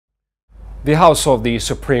The House of the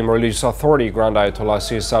Supreme Religious Authority, Grand Ayatollah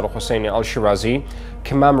Sayed Sadiq al-Shirazi,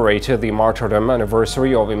 commemorated the martyrdom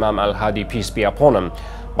anniversary of Imam al-Hadi, peace be upon him,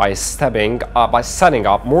 by setting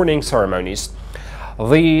up mourning ceremonies.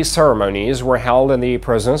 The ceremonies were held in the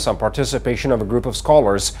presence and participation of a group of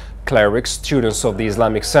scholars, clerics, students of the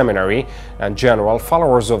Islamic seminary, and general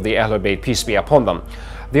followers of the Ahlulbayt, peace be upon them.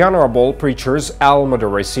 The honorable preachers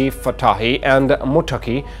al-Modaresi, Fattahi and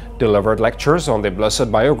Muttaqi delivered lectures on the blessed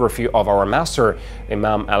biography of our master,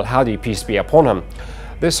 Imam al-Hadi, peace be upon him.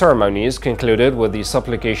 The ceremonies concluded with the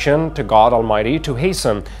supplication to God Almighty to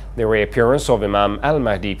hasten the reappearance of Imam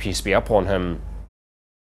al-Mahdi, peace be upon him.